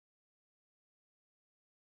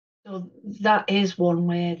So that is one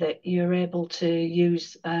way that you're able to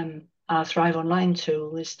use our Thrive Online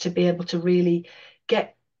tool, is to be able to really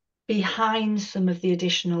get behind some of the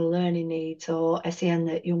additional learning needs or SEN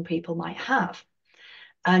that young people might have,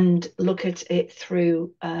 and look at it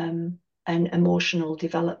through an emotional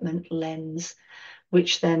development lens,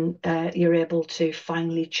 which then you're able to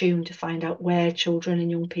finely tune to find out where children and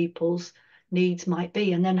young people's needs might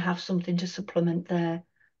be, and then have something to supplement their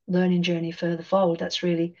learning journey further forward. It's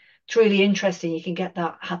really interesting. You can get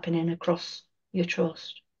that happening across your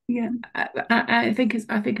trust. Yeah, I think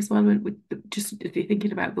as well when just if you're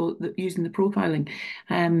thinking about using the profiling,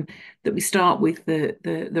 that we start with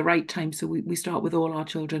the right time. So we start with all our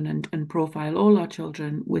children and profile all our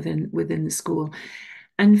children within the school.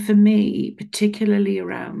 And for me, particularly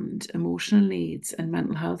around emotional needs and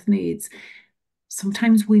mental health needs,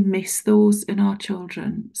 sometimes we miss those in our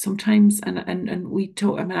children. Sometimes, and we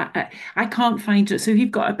talk. I mean, I can't find it. So if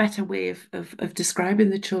you've got a better way of describing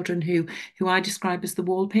the children who I describe as the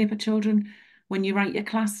wallpaper children, when you write your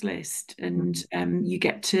class list and Mm.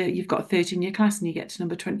 you've got 30 in your class and you get to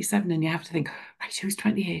number 27 and you have to think, right, who's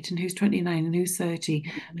 28 and who's 29 and who's 30.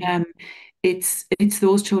 Um, it's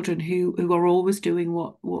those children who are always doing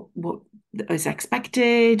what is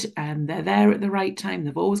expected, and they're there at the right time.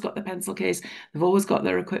 They've always got the pencil case, they've always got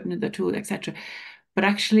their equipment, their tool, etc. But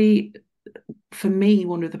actually, for me,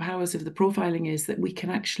 one of the powers of the profiling is that we can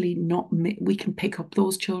actually not we can pick up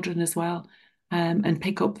those children as well. And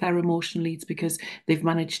pick up their emotional needs because they've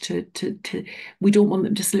managed to we don't want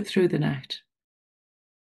them to slip through the net.